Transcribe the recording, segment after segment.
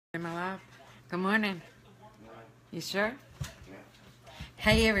My love. Good morning. You sure?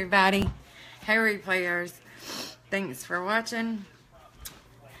 Hey everybody. Hey replayers. Thanks for watching.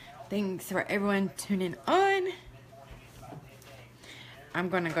 Thanks for everyone tuning on. I'm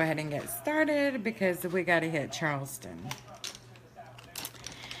going to go ahead and get started because we got to hit Charleston.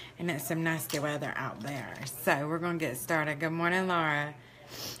 And it's some nasty weather out there. So we're going to get started. Good morning, Laura.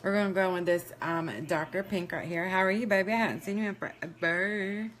 We're going to go with this darker pink right here. How are you, baby? I haven't seen you in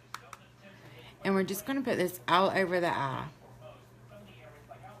forever. And we're just going to put this all over the eye.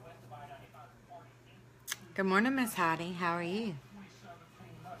 Good morning, Miss Heidi. How are you?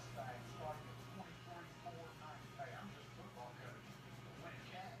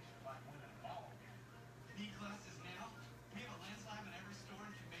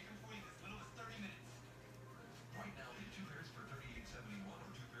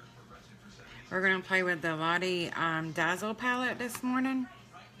 We're going to play with the Lottie Dazzle palette this morning.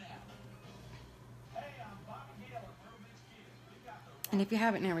 And if you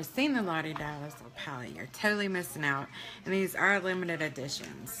haven't never seen the Lottie Dazzle palette, you're totally missing out. And these are limited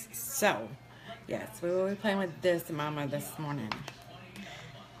editions. So, yes, we will be playing with this mama this morning.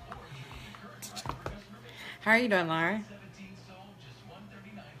 How are you doing, Laura?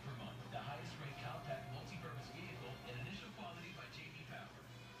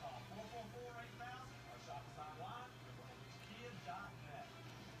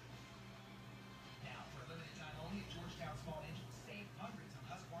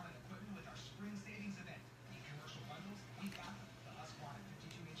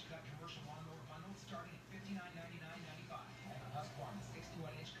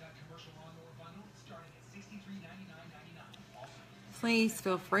 Please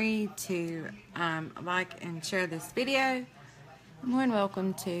feel free to like and share this video. You're more than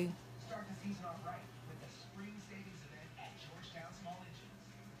welcome to.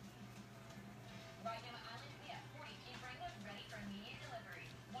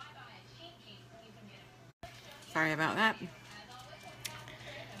 Sorry about that.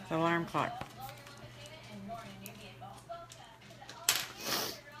 The alarm clock.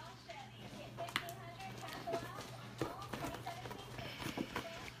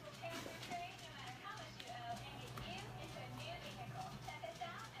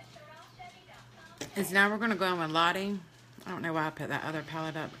 And now we're going to go in with Lottie. I don't know why I put that other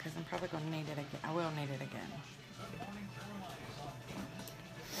palette up because I'm probably going to need it again. I will need it again.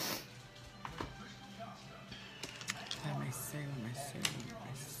 Let me see.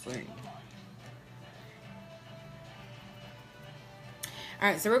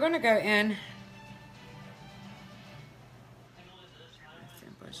 Alright, so we're going to go in.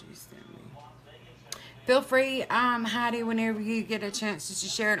 Feel free, Heidi, whenever you get a chance to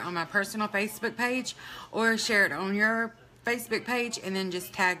share it on my personal Facebook page or share it on your Facebook page and then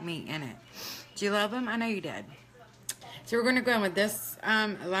just tag me in it. Do you love them? I know you did. So we're going to go in with this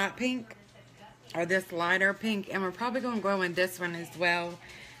light pink or this lighter pink, and we're probably going to go in with this one as well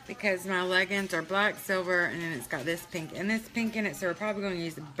because my leggings are black, silver, and then it's got this pink and this pink in it, so we're probably going to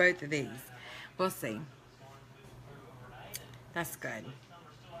use both of these. We'll see. That's good.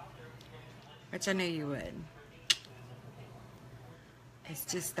 Which I knew you would. It's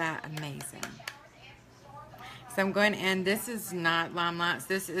just that amazing. So I'm going in. This is not Limelights.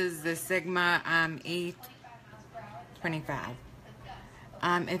 This is the Sigma E25.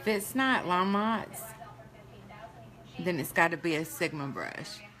 If it's not Limelights, then it's got to be a Sigma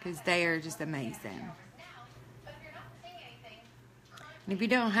brush because they are just amazing. And if you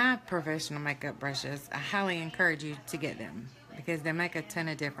don't have professional makeup brushes, I highly encourage you to get them because they make a ton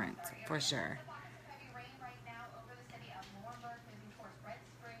of difference for sure.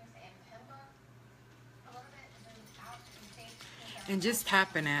 And just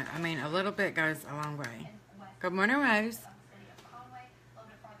tapping it, I mean, a little bit goes a long way. Good morning, Rose.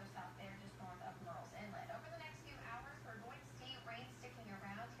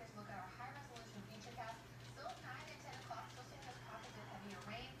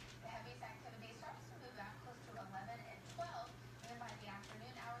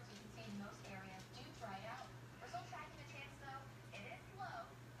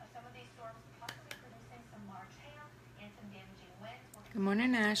 Good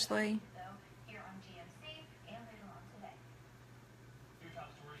morning, Ashley.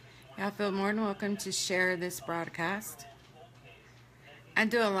 Y'all feel more than welcome to share this broadcast. I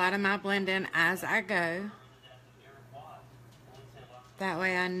do a lot of my blending as I go. That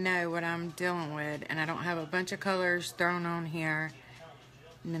way I know what I'm dealing with and I don't have a bunch of colors thrown on here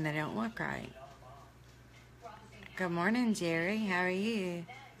and then they don't look right. Good morning, Jerry. How are you?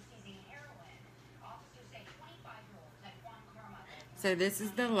 So this is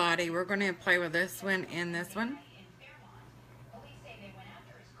the Lottie. We're going to play with this one and this one.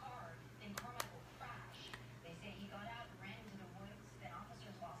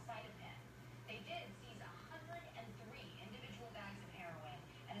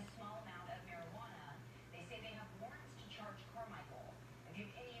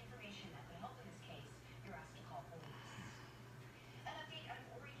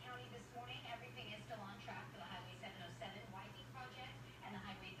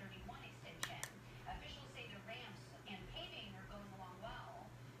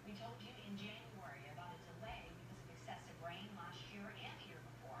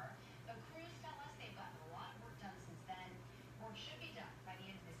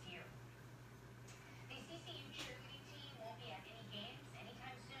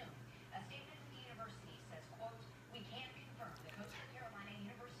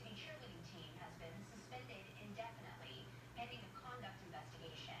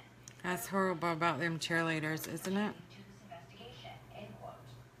 That's horrible about them cheerleaders, isn't it?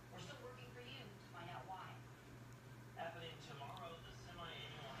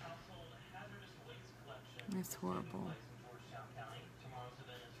 It's horrible.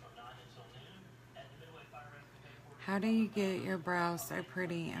 How do you get your brows so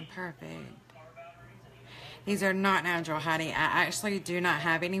pretty and perfect? These are not natural, Heidi. I actually do not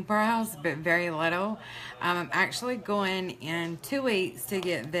have any brows, but very little. I'm actually going in 2 weeks to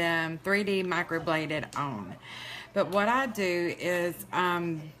get them 3D microbladed on. But what I do is, I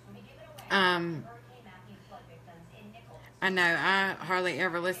know I hardly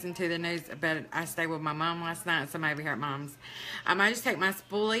ever listen to the news, but I stayed with my mom last night, so I'm over here at mom's. I just take my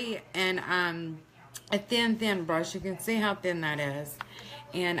spoolie and a thin brush. You can see how thin that is.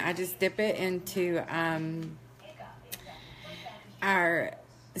 And I just dip it into our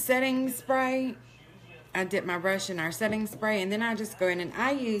setting spray. I dip my brush in our setting spray, and then I just go in and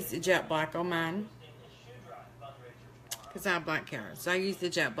I use jet black on mine because I have black hair, so I use the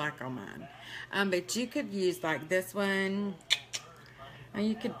jet black on mine. But you could use like this one.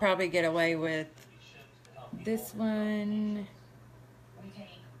 You could probably get away with this one.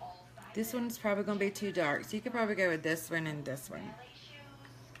 This one's probably going to be too dark, so you could probably go with this one and this one.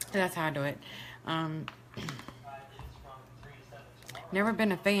 That's how I do it. Never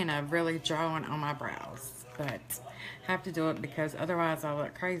been a fan of really drawing on my brows, but have to do it because otherwise I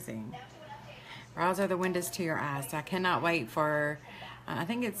look crazy. Brows are the windows to your eyes. So I cannot wait for, I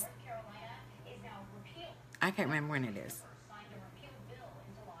think it's, I can't remember when it is.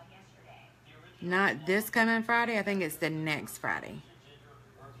 Not this coming Friday. I think it's the next Friday.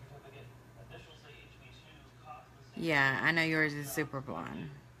 Yeah, I know yours is super blonde.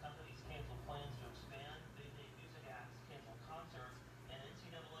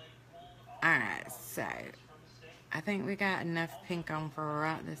 Alright, so I think we got enough pink on for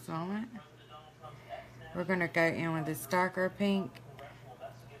right this moment. We're going to go in with this darker pink.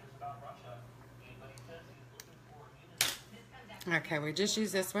 Okay, we just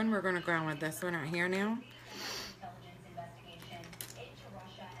used this one. We're going to go on with this one right here now.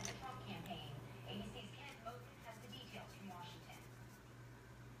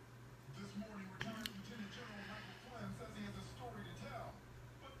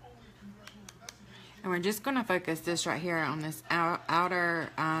 And we're just going to focus this right here on this outer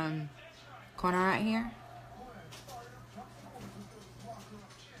corner right here.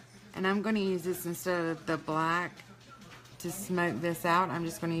 And I'm going to use this instead of the black to smoke this out. I'm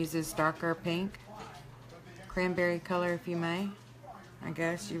just going to use this darker pink. Cranberry color, if you may. I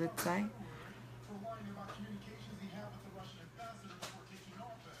guess you would say.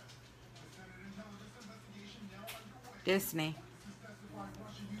 Disney.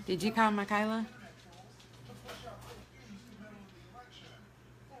 Did you call Michaela?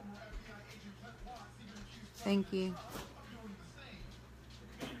 Thank you.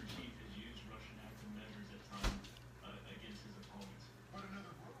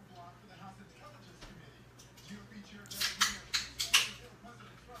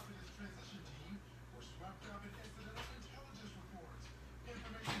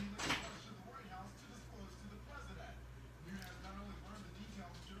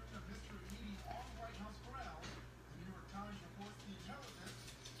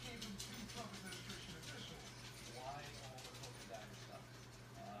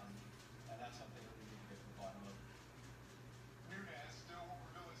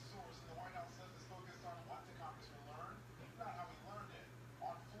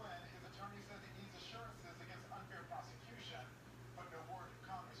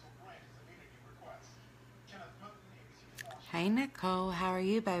 Hey Nicole, how are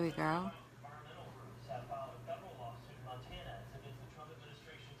you, baby girl?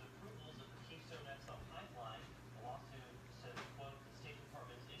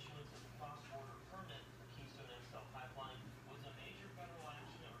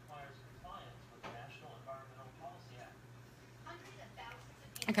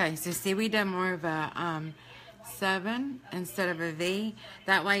 Okay, so see, we done more of a 7 instead of a V.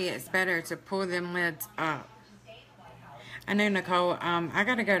 That way it's better to pull them lids up. I know, Nicole, I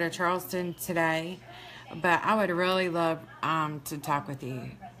got to go to Charleston today, but I would really love to talk with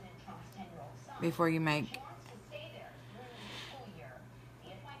you before you make.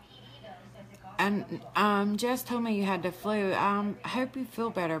 And Jess told me you had the flu. I hope you feel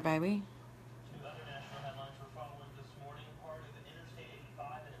better, baby.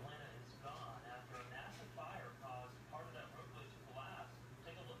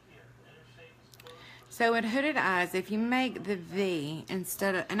 So at Hooded Eyes, if you make the V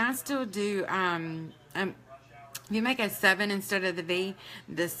instead of, and I still do, if you make a 7 instead of the V,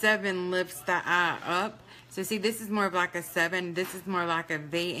 the 7 lifts the eye up. So see, this is more of like a 7, this is more like a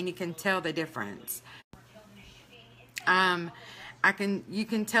V, and you can tell the difference. You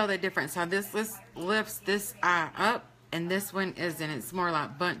can tell the difference. How this lifts this eye up, and this one isn't. It's more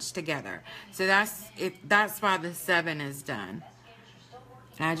like bunched together. So that's why the 7 is done.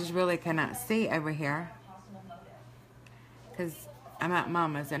 And I just really cannot see over here because I'm at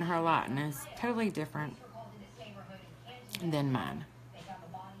Mama's and her lighting is totally different than mine.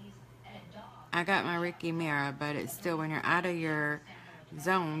 I got my Ricky mirror, but it's still, when you're out of your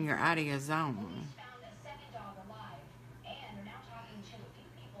zone, you're out of your zone.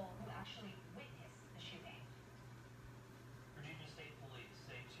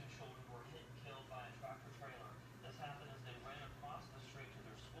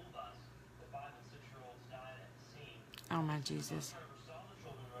 Oh my Jesus.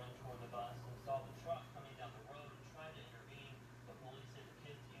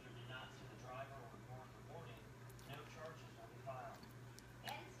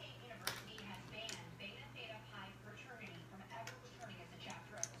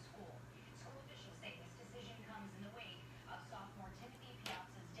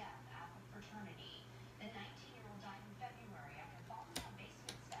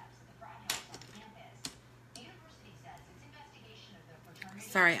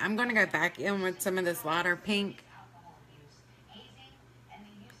 Sorry, I'm going to go back in with some of this lighter pink.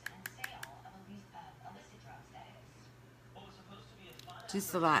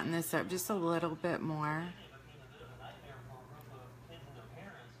 Just to lighten this up just a little bit more.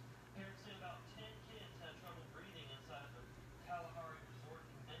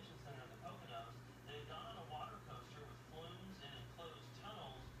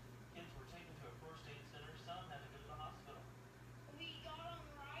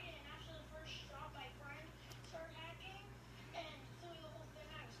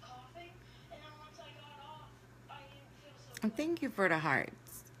 And thank you for the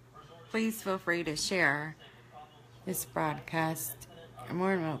hearts. Please feel free to share this broadcast. You're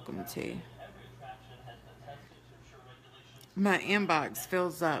more than welcome to. My inbox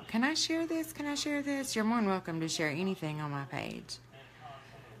fills up. Can I share this? Can I share this? You're more than welcome to share anything on my page.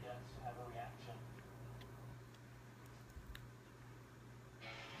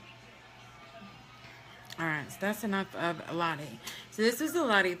 Alright, so that's enough of Lottie. So this is the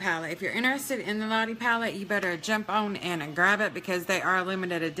Lottie palette. If you're interested in the Lottie palette, you better jump on and grab it because they are a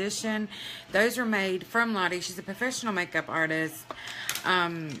limited edition. Those were made from Lottie. She's a professional makeup artist.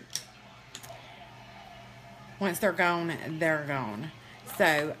 Once they're gone, they're gone.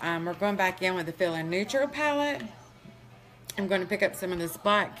 So we're going back in with the Feeling Neutral palette. I'm going to pick up some of this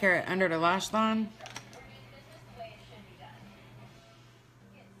black carrot under the lash line.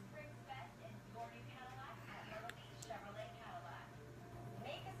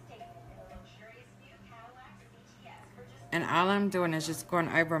 And all I'm doing is just going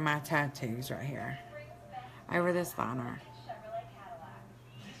over my tattoos right here. Over this liner.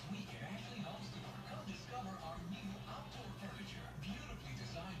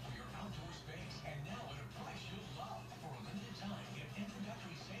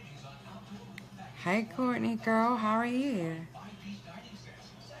 Hey Courtney girl, how are you?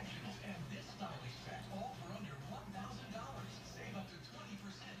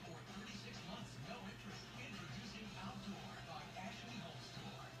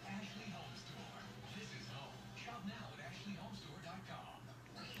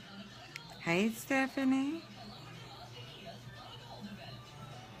 Hey Stephanie.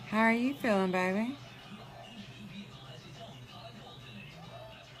 How are you feeling, baby?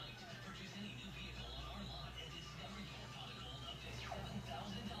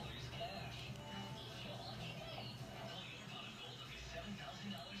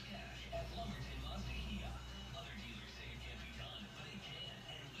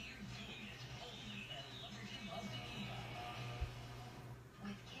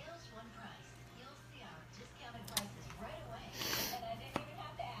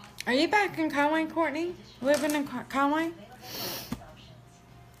 Are you back in Conway, Courtney? Living in Conway?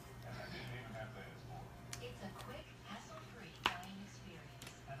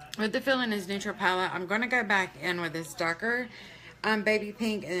 With the Feeling is Neutral palette, I'm going to go back in with this darker baby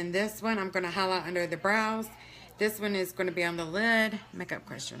pink. And then this one, I'm going to highlight under the brows. This one is going to be on the lid. Makeup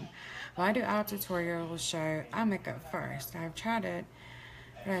question. Why do all tutorials show eye makeup first? I've tried it,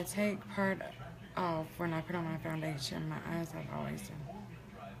 but I take part off when I put on my foundation. My eyes have always done.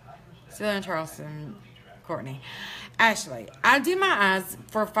 Still in Charleston, Courtney. Ashley, I do my eyes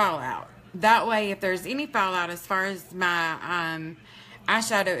for fallout. That way, if there's any fallout as far as my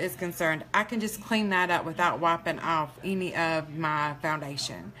eyeshadow is concerned, I can just clean that up without wiping off any of my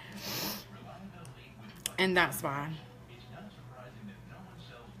foundation. And that's why.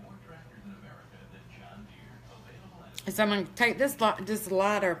 So I'm going to take this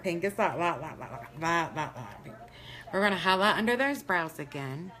lighter pink. It's like light pink. We're going to highlight under those brows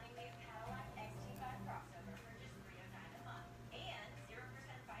again.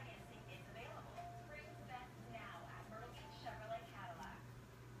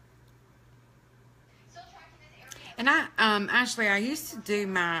 And Ashley, I used to do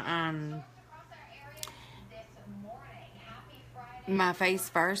my my face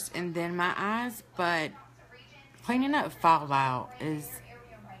first and then my eyes, but cleaning up fallout is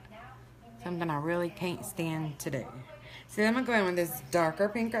something I really can't stand to do. So I'm going to go in with this darker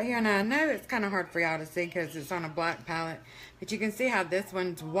pink right here. And I know it's kind of hard for y'all to see because it's on a black palette. But you can see how this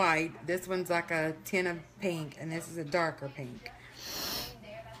one's white. This one's like a tint of pink. And this is a darker pink.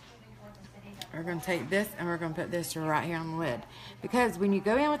 We're going to take this and we're going to put this right here on the lid. Because when you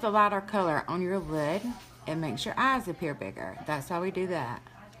go in with a lighter color on your lid, it makes your eyes appear bigger. That's how we do that.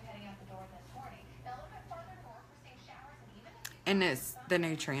 And it's the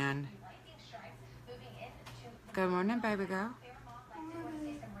new trend. Good morning, baby girl.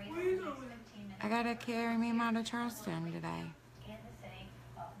 I gotta carry me out of Charleston today.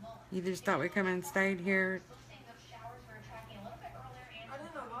 You just thought we'd come and stayed here?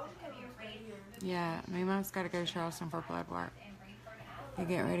 Yeah, my mom's gotta go to Charleston for blood work to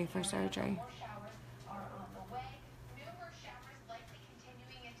get ready for surgery.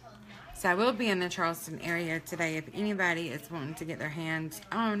 So I will be in the Charleston area today if anybody is wanting to get their hands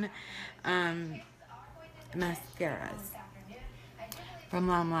on mascaras from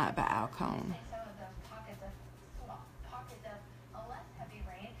Limelight by Alcone.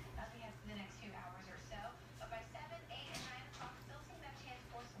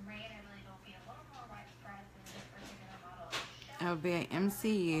 It'll be an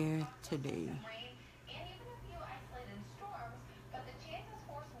MCU to do.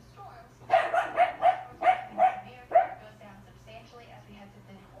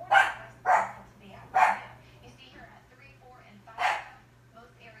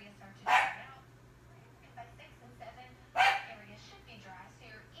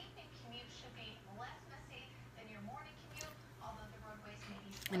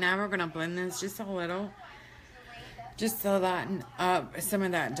 And now we're going to blend this just a little, just to lighten up some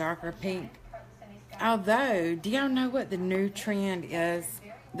of that darker pink. Although, do y'all know what the new trend is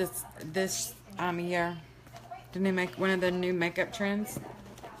this year? One of the new makeup trends?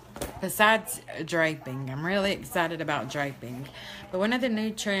 Besides draping, I'm really excited about draping. But one of the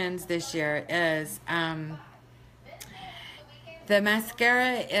new trends this year is the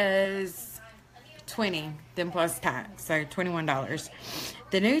mascara is $20, then plus tax, so $21.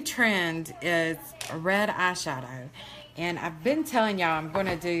 The new trend is red eyeshadow. And I've been telling y'all I'm going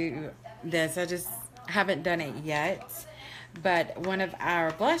to do this. I just haven't done it yet. But one of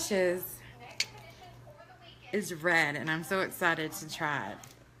our blushes is red. And I'm so excited to try it.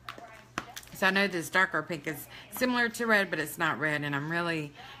 So I know this darker pink is similar to red, but it's not red. And I'm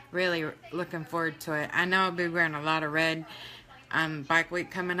really, really looking forward to it. I know I'll be wearing a lot of red bike week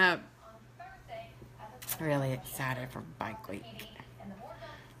coming up. Really excited for bike week.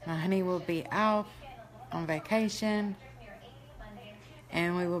 My honey will be out on vacation,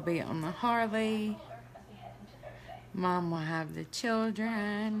 and we will be on the Harley. Mom will have the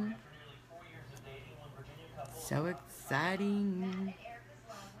children. So exciting.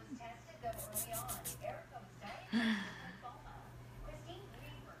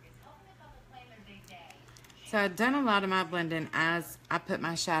 So I've done a lot of my blending as I put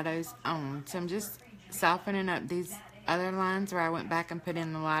my shadows on. So I'm just softening up these other lines where I went back and put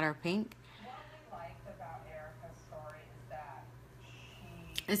in the lighter pink.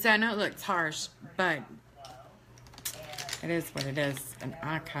 And so I know it looks harsh, but it is what it is, and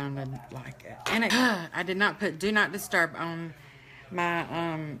I kind of like it. And I did not put Do Not Disturb on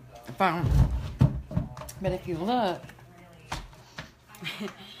my phone. But if you look,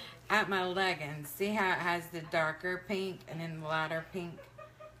 at my leggings. See how it has the darker pink and then the lighter pink?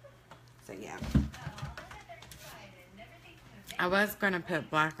 So yeah. I was going to put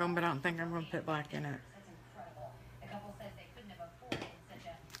black on, but I don't think I'm going to put black in it.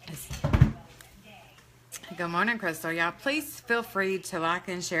 Good morning, Crystal. Y'all, please feel free to like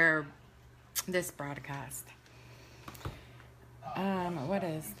and share this broadcast. What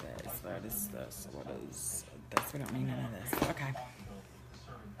is this? What is this? What is this? We don't need none of this. Okay.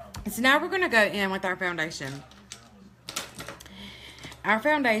 So now we're going to go in with our foundation. Our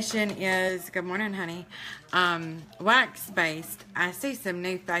foundation is, good morning, honey, wax-based. I see some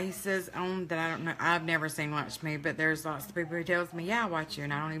new faces on that I don't know. I've never seen Watch Me, but there's lots of people who tells me, yeah, I watch you,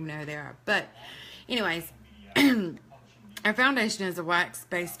 and I don't even know who they are. But anyways, our foundation is a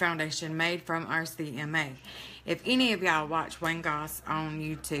wax-based foundation made from RCMA. If any of y'all watch Wayne Goss on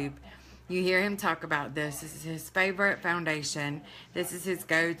YouTube, you hear him talk about this. This is his favorite foundation. This is his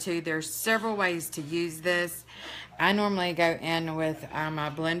go-to. There's several ways to use this. I normally go in with my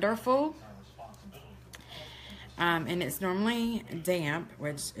blender full. And it's normally damp,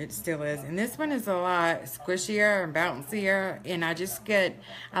 which it still is. And this one is a lot squishier and bouncier. And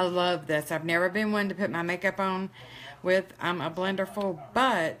I love this. I've never been one to put my makeup on with a blender full.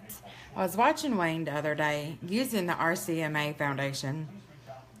 But I was watching Wayne the other day using the RCMA foundation.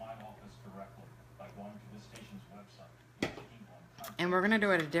 And we're going to do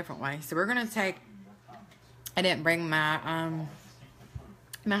it a different way. So we're going to take, I didn't bring my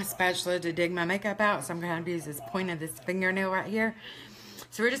my spatula to dig my makeup out, so I'm going to use this point of this fingernail right here.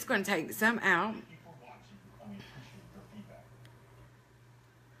 So we're just going to take some out.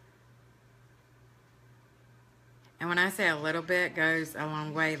 And when I say a little bit goes a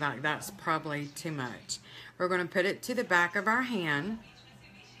long way, like that's probably too much. We're going to put it to the back of our hand.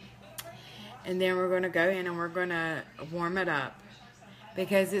 And then we're going to go in and we're going to warm it up.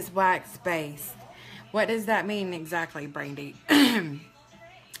 Because it's wax-based. What does that mean exactly, Brandy?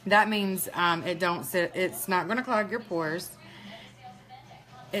 That means it's not going to clog your pores.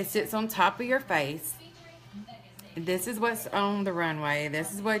 It sits on top of your face. This is what's on the runway.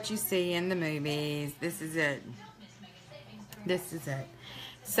 This is what you see in the movies. This is it. This is it.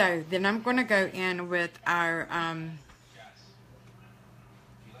 So then I'm going to go in with our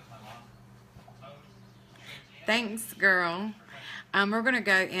thanks, girl. We're going to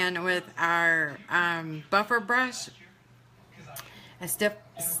go in with our buffer brush, a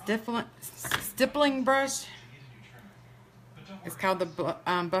stippling brush. It's called the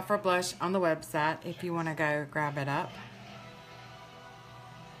buffer blush on the website if you want to go grab it up.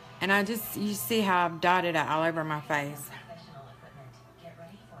 And you see how I've dotted it all over my face.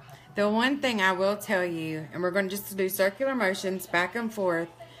 The one thing I will tell you, and we're going to just do circular motions back and forth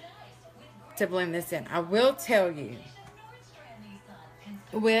to blend this in. I will tell you,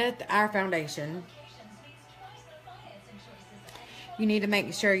 with our foundation, you need to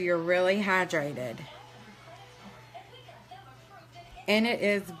make sure you're really hydrated. And it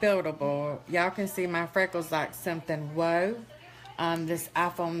is buildable. Y'all can see my freckles like something whoa. This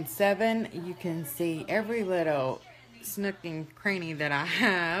iPhone 7, you can see every little snook and cranny that I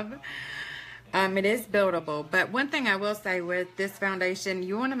have. It is buildable. But one thing I will say with this foundation,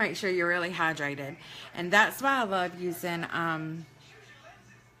 you want to make sure you're really hydrated. And that's why I love using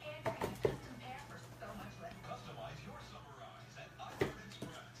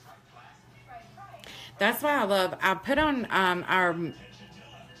I put on our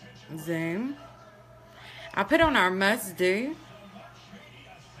Zoom. I put on our Must Do.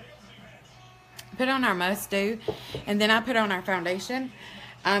 And then I put on our foundation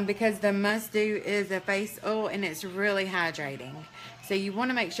because the Must Do is a face oil and it's really hydrating. So you want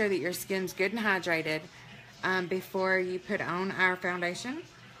to make sure that your skin's good and hydrated before you put on our foundation.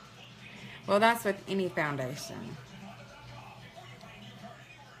 Well, that's with any foundation.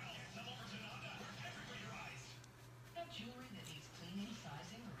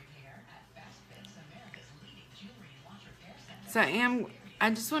 So I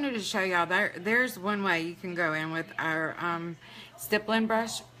just wanted to show y'all there's one way you can go in with our stippling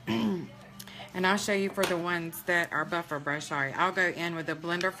brush. And I'll show you for the ones that are buffer brush. Sorry, I'll go in with a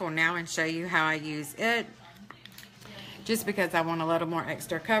blender full now and show you how I use it. Just because I want a little more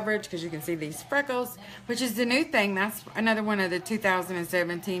extra coverage, because you can see these freckles, which is the new thing. That's another one of the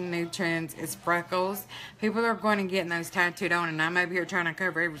 2017 new trends is freckles. People are going to get those tattooed on, and I'm over here trying to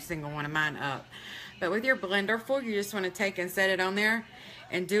cover every single one of mine up. But with your blender full, you just want to take and set it on there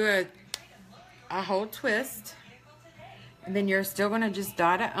and do a whole twist. And then you're still going to just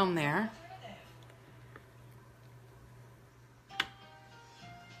dot it on there.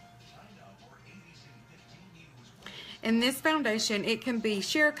 And this foundation, it can be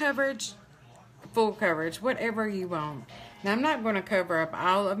sheer coverage, full coverage, whatever you want. Now, I'm not going to cover up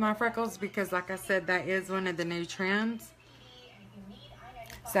all of my freckles because, like I said, that is one of the new trends.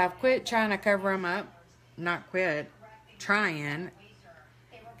 So I've quit trying to cover them up. Not quit, trying.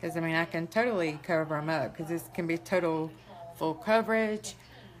 Because, I mean, I can totally cover them up because this can be total full coverage.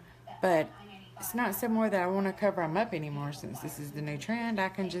 But it's not somewhere that I want to cover them up anymore since this is the new trend. I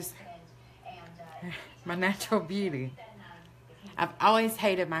can just, my natural beauty. I've always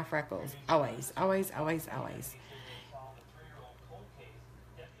hated my freckles. Always, always, always, always.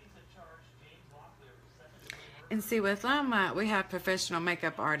 And see, with Limelight, we have professional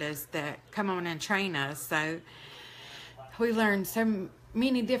makeup artists that come on and train us. So we learn so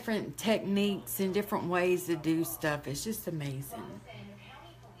many different techniques and different ways to do stuff. It's just amazing.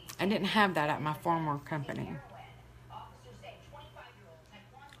 I didn't have that at my former company.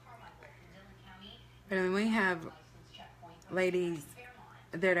 But I mean, we have ladies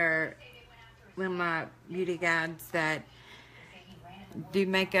that are Limelight beauty guides that do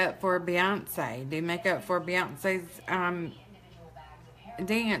makeup for Beyonce, do makeup for Beyonce's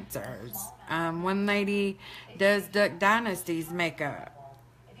dancers. One lady does Duck Dynasty's makeup.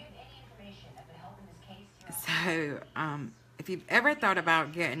 So, if you've ever thought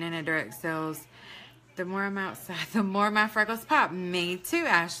about getting into direct sales, the more I'm outside, the more my freckles pop. Me too,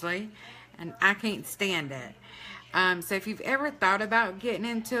 Ashley. And I can't stand it. So if you've ever thought about getting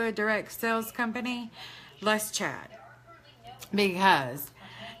into a direct sales company, let's chat. Because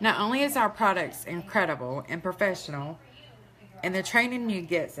not only is our products incredible and professional, and the training you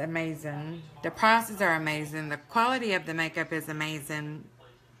get is amazing, the prices are amazing, the quality of the makeup is amazing,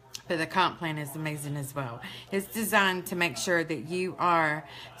 but the comp plan is amazing as well. It's designed to make sure that you are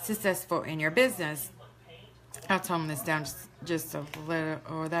successful in your business. I'll tone this down just a little.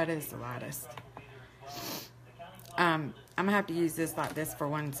 Oh, that is the lightest. I'm going to have to use this like this for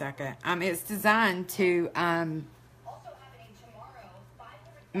 1 second. It's designed to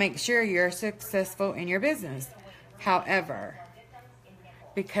make sure you're successful in your business. However,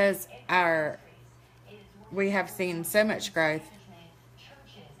 because we have seen so much growth,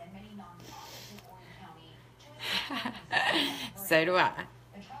 so do I.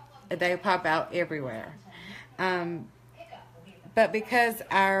 They pop out everywhere. But because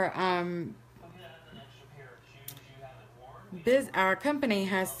our company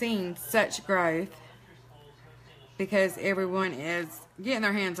has seen such growth, because everyone is getting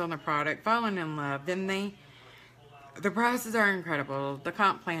their hands on the product, falling in love, then the prices are incredible. The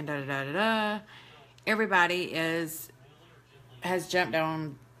comp plan, everybody has jumped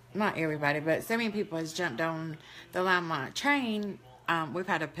on, not everybody, but so many people has jumped on the Limelight train. We've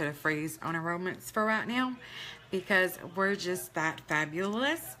had to put a freeze on enrollments for right now because we're just that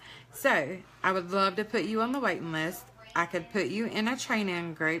fabulous. So I would love to put you on the waiting list. I could put you in a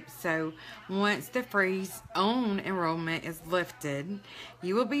training group, so once the freeze on enrollment is lifted,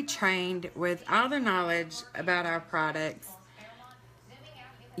 you will be trained with all the knowledge about our products.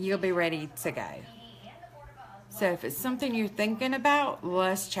 You'll be ready to go. So if it's something you're thinking about,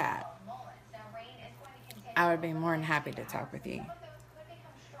 let's chat. I would be more than happy to talk with you.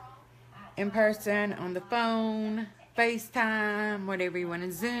 In person, on the phone, FaceTime, whatever you want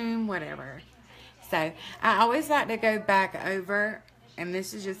to Zoom, whatever. So, I always like to go back over, and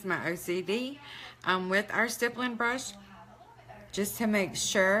this is just my OCD, with our stippling brush, just to make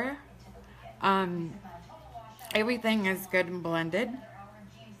sure everything is good and blended.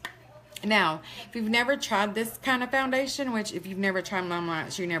 Now, if you've never tried this kind of foundation, which if you've never tried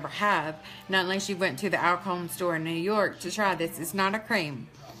Limelight, you never have, not unless you went to the Alcone store in New York to try this. It's not a cream.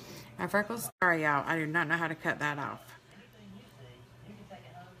 My freckles, sorry y'all, I do not know how to cut that off.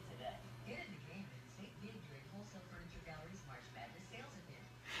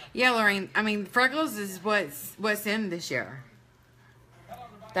 Yeah, Lorraine, I mean, freckles is what's in this year.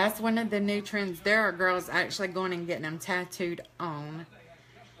 That's one of the new trends. There are girls actually going and getting them tattooed on.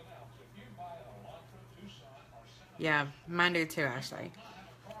 Yeah, mine do too, actually.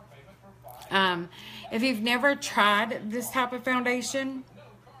 If you've never tried this type of foundation,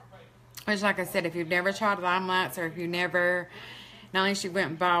 which, like I said, if you've never tried Limelights, or if you never, not unless you went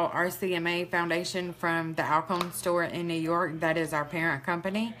and bought our CMA foundation from the Alcone store in New York, that is our parent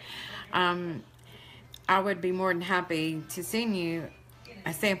company, I would be more than happy to send you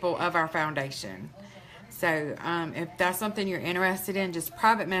a sample of our foundation. So if that's something you're interested in, just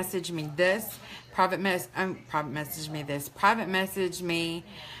private message me this. Private message me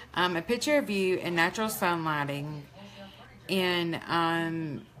a picture of you in natural sunlighting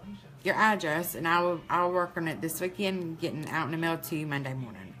and your address, and I'll work on it this weekend, getting out in the mail to you Monday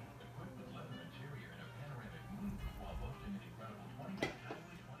morning.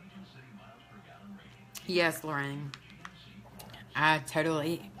 Yes, Lorraine. I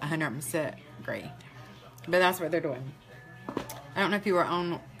totally 100% agree. But that's what they're doing. I don't know if you were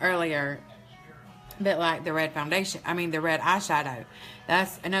on earlier, but like the red foundation, the red eyeshadow.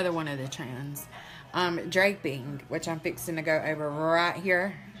 That's another one of the trends. Draping, which I'm fixing to go over right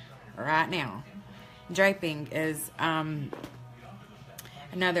here, right now. Draping is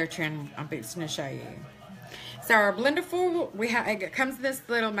another trend I'm fixing to show you. So our blender foil, it comes in this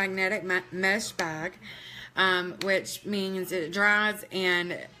little magnetic mesh bag, which means it dries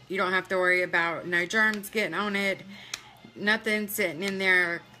and you don't have to worry about no germs getting on it, nothing sitting in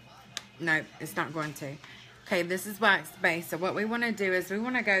there. No, it's not going to. Okay, this is wax base. So what we want to do is we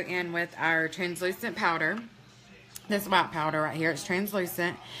want to go in with our translucent powder. This white powder right here, it's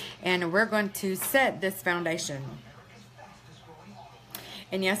translucent. And we're going to set this foundation.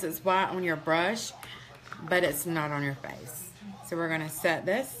 And yes, it's white on your brush, but it's not on your face. So we're going to set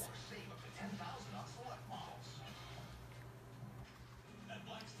this.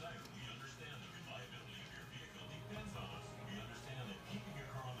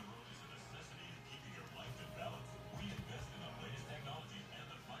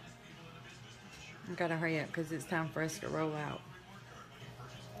 I've got to hurry up because it's time for us to roll out.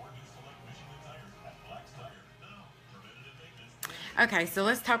 Okay, so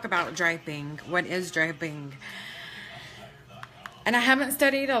let's talk about draping. What is draping? And I haven't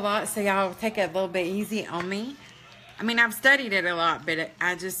studied a lot, so y'all take it a little bit easy on me. I've studied it a lot, but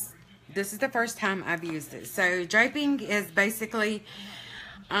this is the first time I've used it. So draping is basically,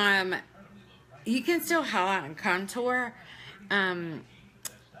 you can still highlight and contour,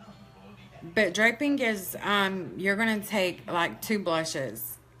 but draping is, you're going to take like two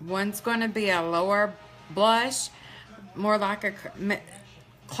blushes. One's going to be a lower blush, more like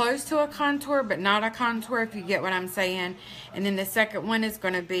close to a contour, but not a contour, if you get what I'm saying. And then the second one is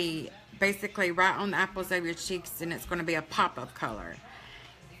going to be basically right on the apples of your cheeks, and it's going to be a pop of color,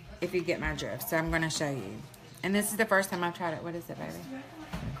 if you get my drift. So I'm going to show you. And this is the first time I've tried it. What is it, baby?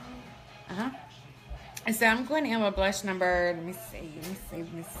 And so I'm going in with blush number, let me see.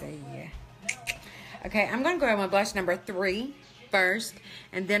 Okay, I'm going to go in with blush number 3 first,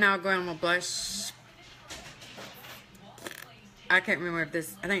 and then I'll go in with blush, I can't remember if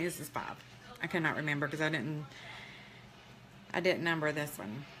this, I think this is 5. I cannot remember because I didn't number this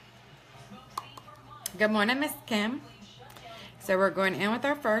one. Good morning, Miss Kim. So we're going in with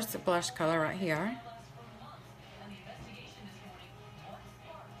our first blush color right here.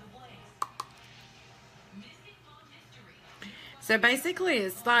 So basically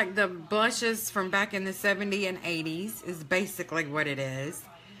it's like the blushes from back in the 70s and 80s is basically what it is.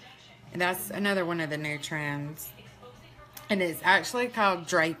 And that's another one of the new trends. And it's actually called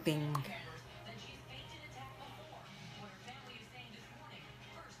draping.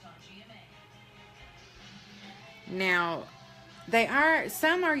 Now,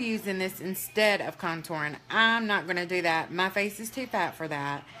 some are using this instead of contouring. I'm not going to do that. My face is too fat for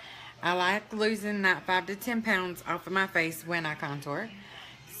that. I like losing that 5 to 10 pounds off of my face when I contour.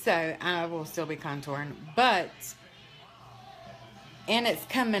 So, I will still be contouring. And it's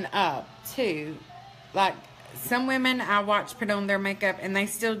coming up, too. Like, some women I watch put on their makeup, and they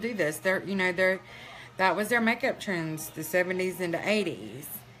still do this. That was their makeup trends, the 70s and the 80s.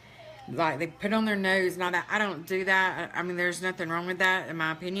 Like, they put on their nose and all that. I don't do that. There's nothing wrong with that, in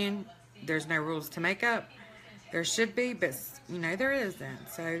my opinion. There's no rules to makeup. There should be, but, there isn't.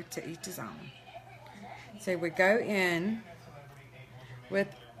 So, to each his own. So, we go in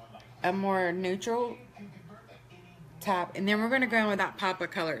with a more neutral type. And then we're going to go in with that pop of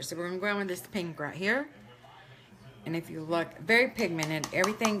color. So, we're going to go in with this pink right here. And if you look, very pigmented.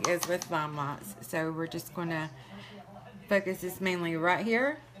 Everything is with limelights. So, we're just going to focus this mainly right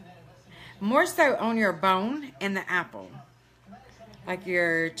here. More so on your bone and the apple. Like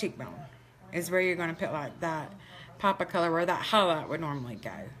your cheekbone. Is where you're going to put like that pop of color where that highlight would normally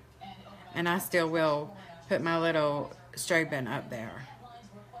go. And I still will put my little strobing up there.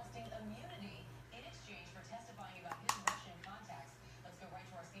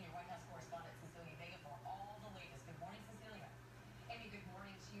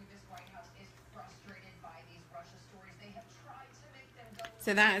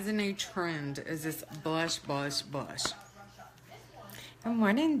 So that is a new trend, is this blush, blush, blush. Good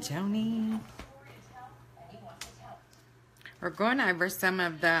morning, Joni. We're going over some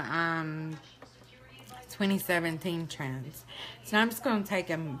of the 2017 trends. So I'm just going to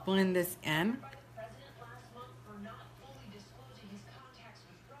take and blend this in.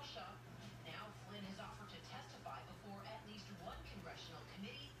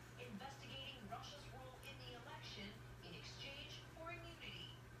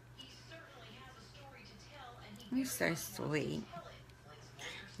 You're so sweet.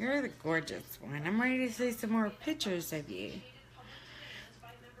 You're the gorgeous one. I'm ready to see some more pictures of you.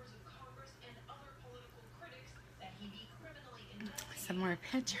 Some more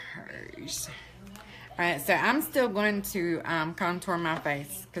pictures. Alright, so I'm still going to contour my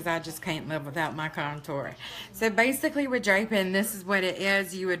face because I just can't live without my contour. So basically with draping, this is what it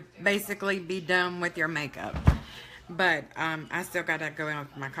is. You would basically be done with your makeup. But I still got to go in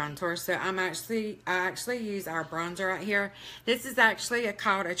with my contour. So I actually use our bronzer right here. This is actually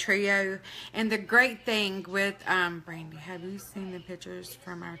called a trio. And the great thing with, Brandy, have you seen the pictures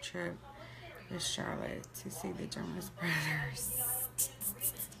from our trip with Charlotte to see the Jonas Brothers?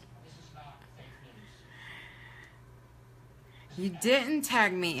 You didn't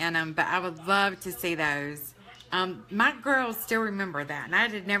tag me in them, but I would love to see those. My girls still remember that, and I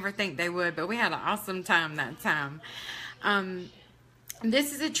did never think they would, but we had an awesome time that time.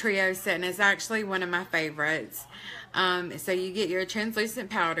 This is a trio set, and it's actually one of my favorites. So you get your translucent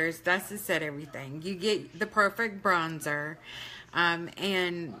powders. That's to set everything. You get the perfect bronzer,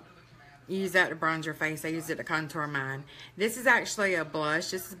 and use that to bronze your face. I use it to contour mine. This is actually a blush.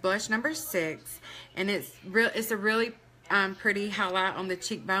 This is blush number 6, and it's a really pretty highlight on the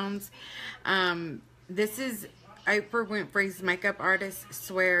cheekbones. This is Oprah Winfrey's makeup artist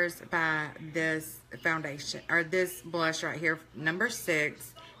swears by this foundation, or this blush right here, number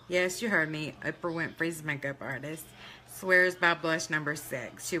 6. Yes, you heard me. Oprah Winfrey's makeup artist swears by blush number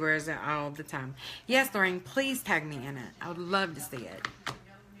 6. She wears it all the time. Yes, Lorraine, please tag me in it. I would love to see it.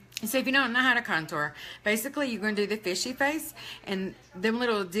 So if you don't know how to contour, basically you're going to do the fishy face, and them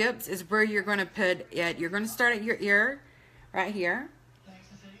little dips is where you're going to put it. You're going to start at your ear, right here.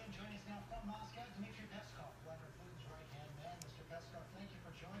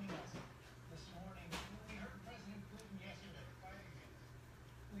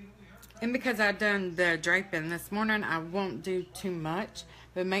 And because I've done the draping this morning, I won't do too much.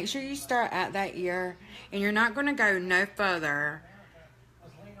 But make sure you start at that ear, and you're not going to go no further.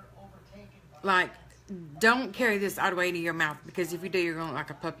 Like, don't carry this all the way to your mouth, because if you do, you're going to look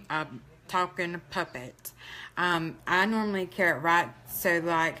like a talking puppet. I normally carry it right, so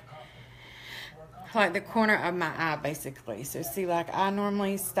like the corner of my eye, basically. So see, like I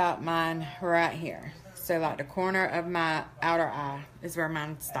normally stop mine right here. So like the corner of my outer eye is where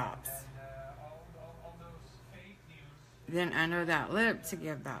mine stops. Then under that lip to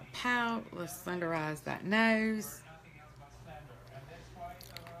give that pout, let's slenderize that nose.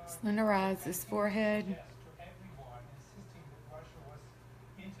 Slenderize this forehead.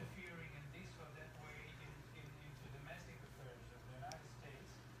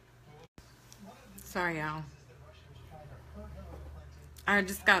 Sorry, y'all. I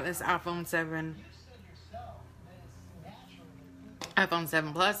just got this iPhone 7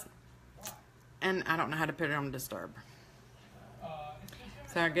 Plus, and I don't know how to put it on disturb.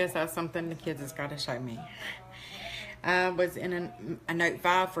 So I guess that's something the kids has got to show me. I was in a Note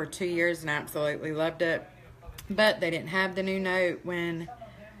 5 for 2 years and I absolutely loved it. But they didn't have the new Note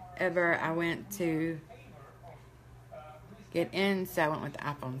whenever I went to get in, so I went with the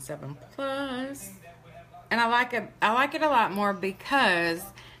iPhone 7 Plus. And I like it a lot more because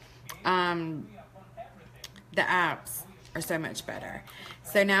the apps are so much better.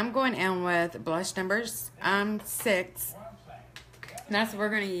 So now I'm going in with blush number 6. And that's what we're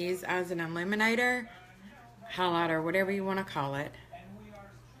going to use as an illuminator, highlighter, whatever you want to call it.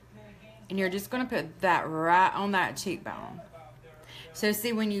 And you're just going to put that right on that cheekbone. So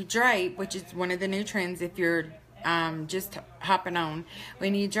see, when you drape, which is one of the new trends if you're just hopping on,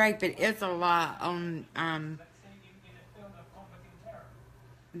 when you drape it, it's a lot on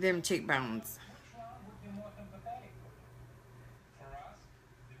them cheekbones.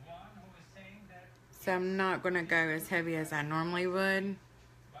 So I'm not going to go as heavy as I normally would.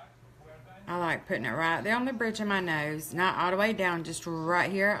 I like putting it right there on the bridge of my nose, not all the way down, just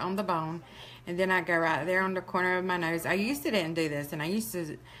right here on the bone. And then I go right there on the corner of my nose. I used to didn't do this, and I used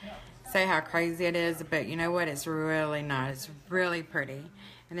to say how crazy it is, but you know what? It's really not. It's really pretty.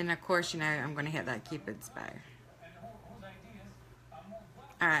 And then, of course, you know, I'm going to hit that Cupid's bow.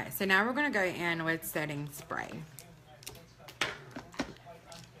 Alright, so now we're going to go in with setting spray.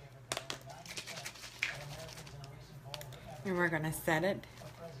 And we're going to set it.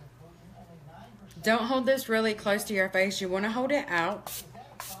 Don't hold this really close to your face. You want to hold it out.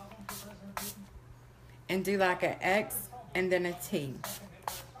 And do like an X and then a T.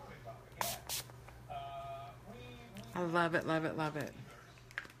 I love it, love it, love it.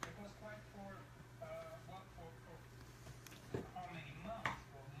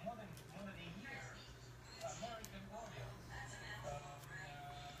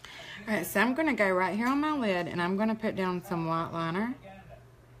 Alright, so I'm going to go right here on my lid and I'm going to put down some white liner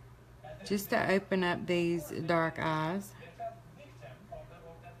just to open up these dark eyes.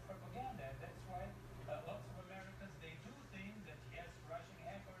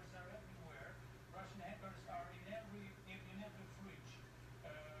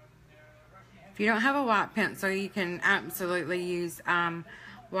 If you don't have a white pencil, you can absolutely use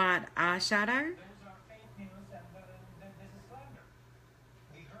white eyeshadow.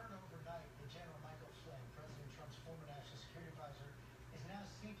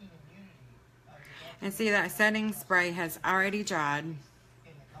 And see, that setting spray has already dried.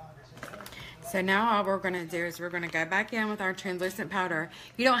 So now all we're going to do is we're going to go back in with our translucent powder.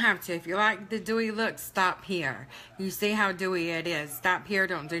 You don't have to. If you like the dewy look, stop here. You see how dewy it is. Stop here.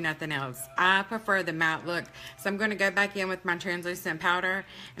 Don't do nothing else. I prefer the matte look. So I'm going to go back in with my translucent powder.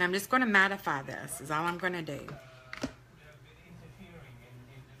 And I'm just going to mattify this is all I'm going to do.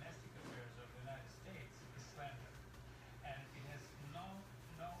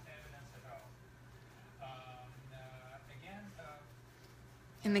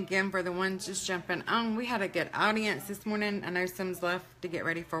 And again, for the ones just jumping on, we had a good audience this morning. I know some's left to get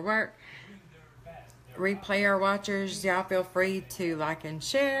ready for work. Replayer watchers, y'all feel free to like and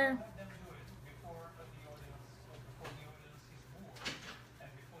share.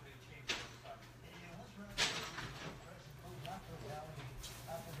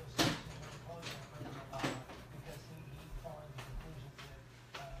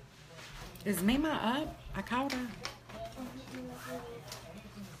 Is Mima up? I called her.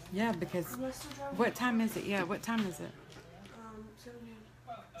 Yeah, because what time is it? Yeah, what time is it?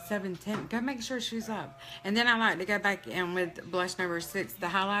 7:10. Go make sure she's up. And then I like to go back in with blush number 6, the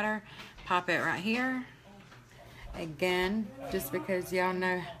highlighter. Pop it right here. Again, just because y'all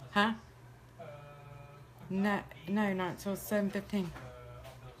know, huh? No, not till 7:15.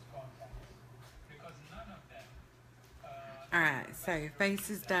 Alright, so your face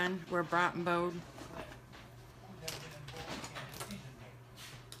is done. We're bright and bold.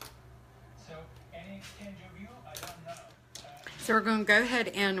 So we're going to go ahead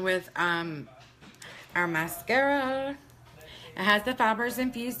in with our mascara. It has the fibers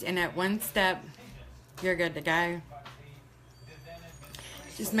infused in it. One step, you're good to go.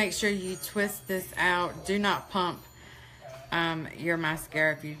 Just make sure you twist this out. Do not pump your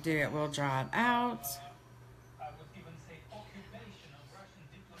mascara. If you do, it will dry it out.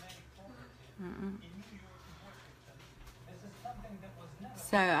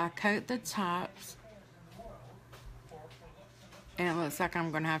 So I coat the tops. And it looks like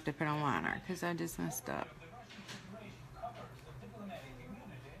I'm going to have to put on liner because I just messed up.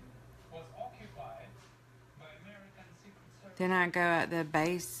 Then I go at the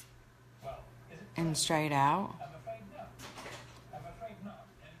base and straight out.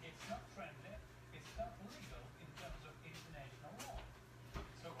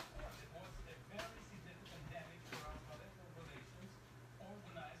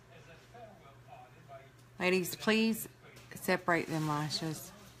 Ladies, please separate them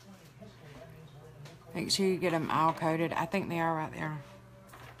lashes. Make sure you get them all coated. I think they are right there.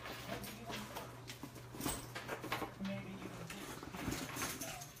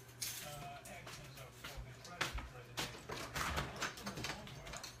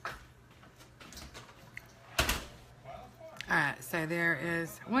 Alright, so there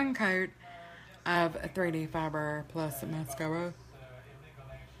is one coat of 3D fiber plus mascara.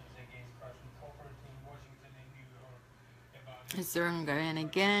 So we're going to go in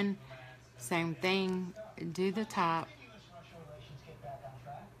again, same thing, do the top,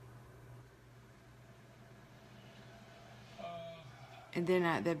 and then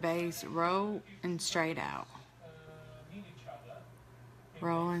at the base, roll and straight out,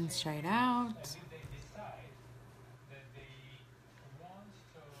 roll and straight out,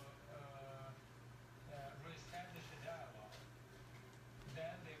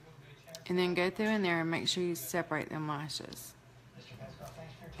 and then go through in there and make sure you separate them lashes.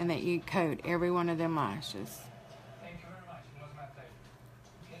 And that you coat every one of them lashes.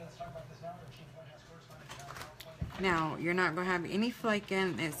 Now, you're not going to have any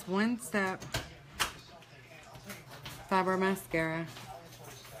flaking. It's one step. Fiber mascara.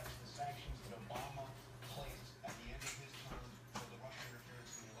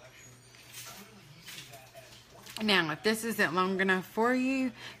 Now, if this isn't long enough for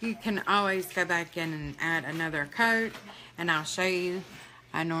you, you can always go back in and add another coat. And I'll show you.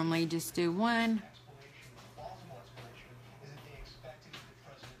 I normally just do one.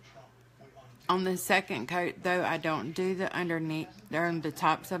 On the second coat, though, I don't do the underneath, they're on the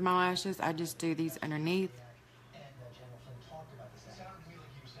tops of my lashes. I just do these underneath.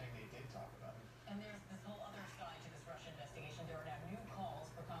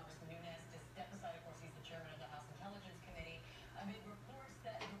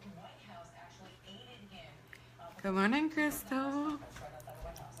 Good morning, Crystal.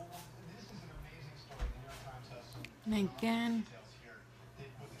 Lincoln.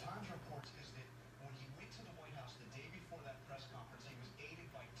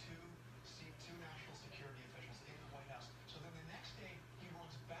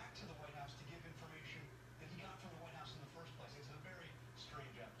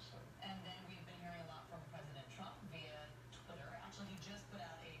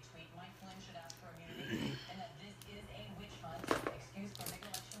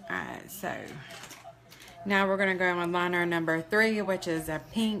 Alright, so now we're going to go on liner number 3, which is a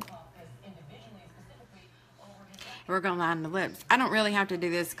pink. We're going to line the lips. I don't really have to do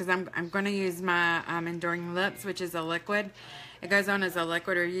this because I'm going to use my Enduring Lips, which is a liquid. It goes on as a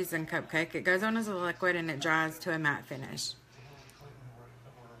liquid, or using Cupcake. It goes on as a liquid and it dries to a matte finish.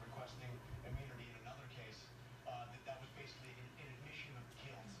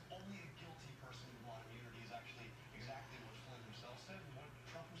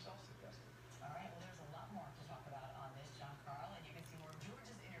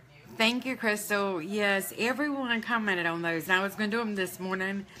 Thank you, Crystal. Yes, everyone commented on those. And I was going to do them this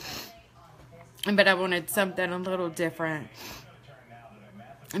morning, but I wanted something a little different.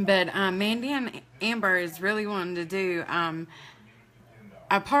 But Mandy and Amber is really wanting to do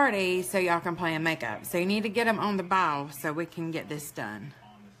a party so y'all can play in makeup. So you need to get them on the ball so we can get this done.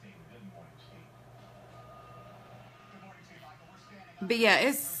 But yeah,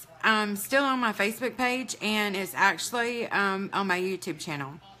 it's still on my Facebook page, and it's actually on my YouTube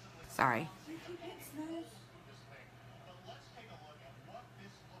channel. Sorry.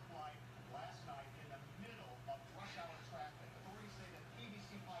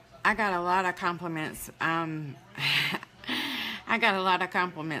 I got a lot of compliments. I got a lot of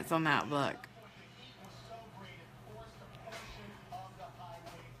compliments on that look.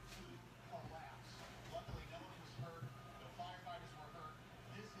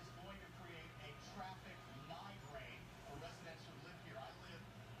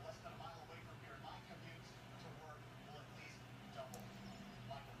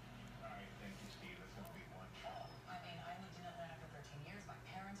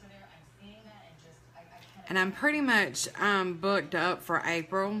 And I'm pretty much booked up for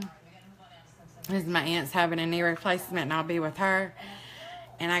April. Because my aunt's having a knee replacement and I'll be with her.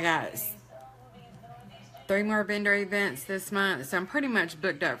 And I got 3 more vendor events this month. So I'm pretty much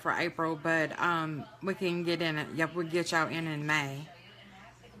booked up for April. But we can get in it. Yep, we'll get y'all in May.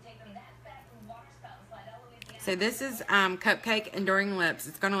 So this is Cupcake Enduring Lips.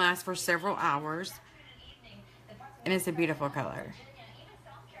 It's going to last for several hours. And it's a beautiful color.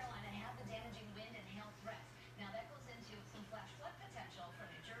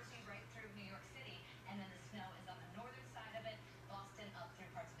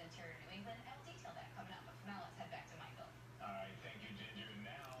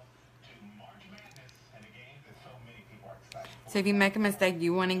 So if you make a mistake,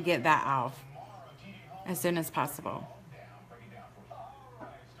 you want to get that off as soon as possible.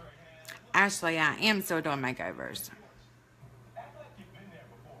 Actually, I am still doing makeovers.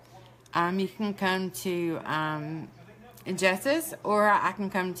 You can come to Jess's, or I can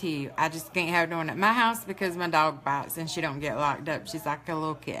come to you. I just can't have one at my house because my dog bites and she don't get locked up. She's like a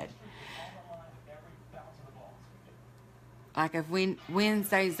little kid. Like if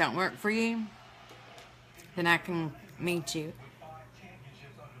Wednesdays don't work for you, then I can meet you.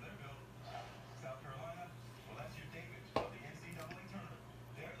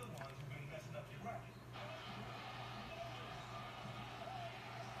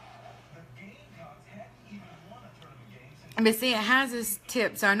 But see, it has this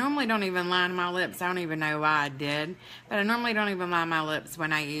tip, so I normally don't even line my lips. I don't even know why I did. But I normally don't even line my lips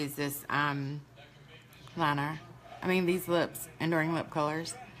when I use this liner. I mean, these lips, Enduring Lip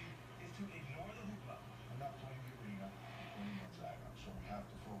colors.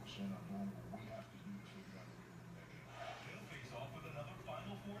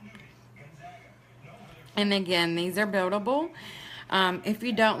 And again, these are buildable. If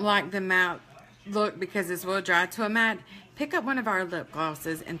you don't like the matte look because this will dry to a matte, pick up one of our lip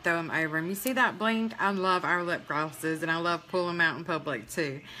glosses and throw them over them. You see that blink? I love our lip glosses, and I love pulling them out in public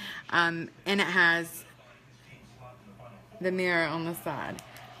too. And it has the mirror on the side.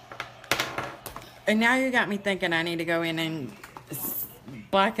 And now you got me thinking I need to go in and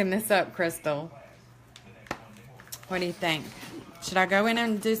blacken this up, Crystal. What do you think? Should I go in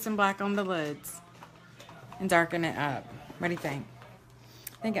and do some black on the lids and darken it up? What do you think?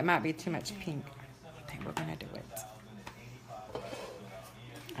 I think it might be too much pink. I think we're gonna do it.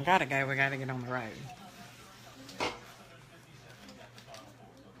 I gotta go. We gotta get on the road.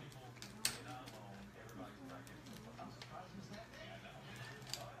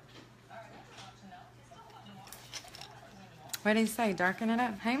 What did he say? Darken it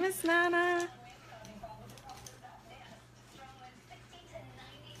up? Hey, Miss Nana.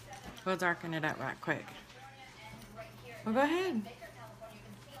 We'll darken it up right quick. Well, go ahead.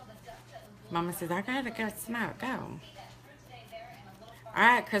 Mama says, I gotta go smoke. Go.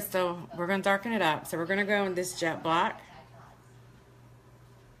 Alright, Crystal. We're going to darken it up. So we're going to go in this jet black.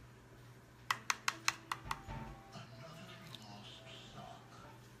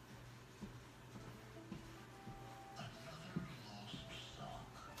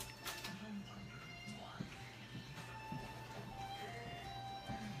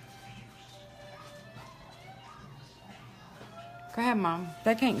 Go ahead, Mom.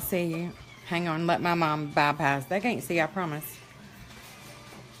 They can't see you. Hang on. Let my mom bypass. They can't see, I promise.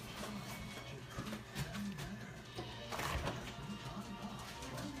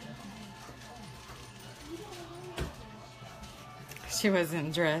 She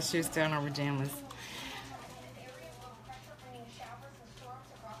wasn't dressed. She was still in her pajamas.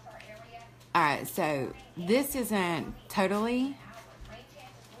 Alright, so this isn't totally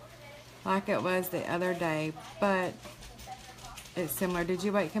like it was the other day, but it's similar. Did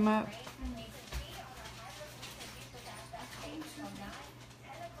you wake him up?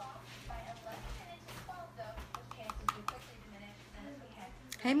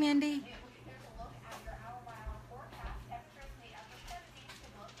 Hey, Mindy.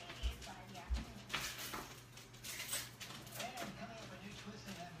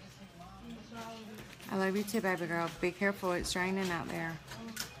 I love you too, baby girl. Be careful. It's raining out there.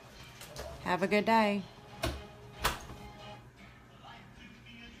 Have a good day.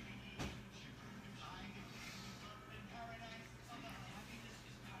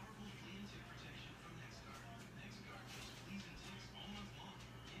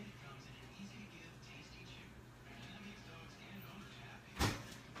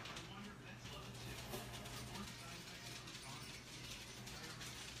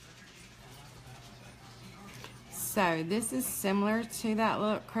 So this is similar to that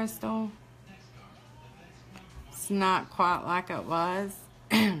look, Crystal. It's not quite like it was.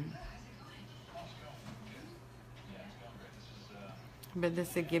 But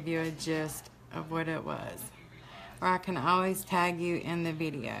this will give you a gist of what it was. Or I can always tag you in the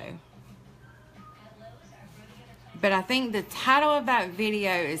video. But I think the title of that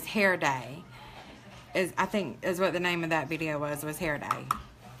video is Hair Day. I think is what the name of that video was Hair Day.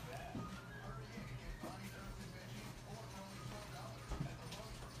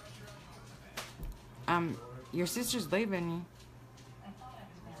 Your sister's leaving you.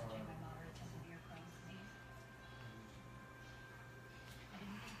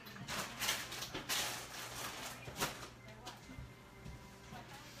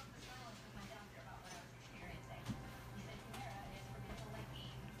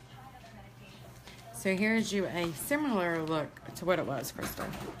 So here's you a similar look to what it was, Crystal.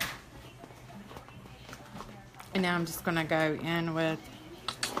 And now I'm just going to go in with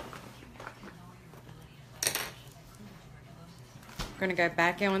I'm going to go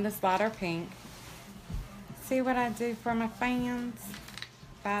back in with this lighter pink. See what I do for my fans.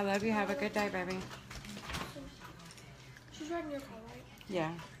 Bye, I love you. Have a good day, baby. She's riding your car, right? Yeah.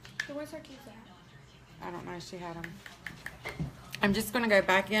 So where's her keys at? I don't know. She had them. I'm just going to go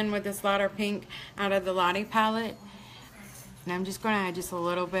back in with this lighter pink out of the Lottie palette. And I'm just going to add just a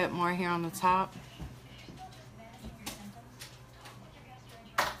little bit more here on the top.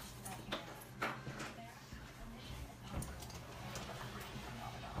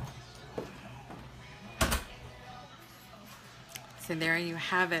 So there you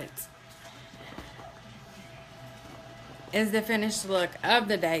have it. Is the finished look of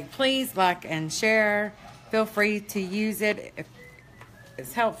the day. Please like and share. Feel free to use it if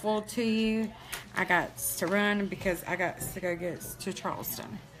it's helpful to you. I got to run because I got to go get to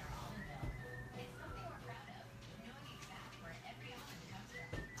Charleston.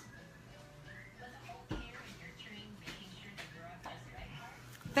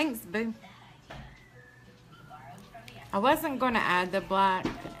 Thanks, boo. I wasn't going to add the black,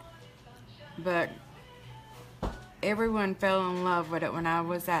 but everyone fell in love with it when I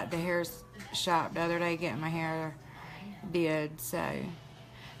was at the hair shop the other day getting my hair did. So,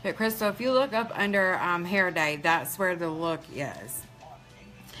 but Crystal, if you look up under Hair Day, that's where the look is.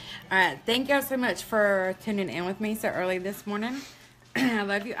 Alright, thank y'all so much for tuning in with me so early this morning. I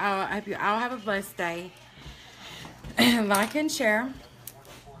love you all. I hope you all have a blessed day. Like and share.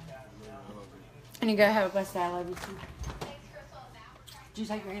 And you go have a blessed day. I love you too. Did you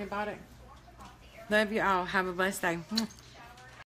take your antibiotic? Love you all. Have a blessed day.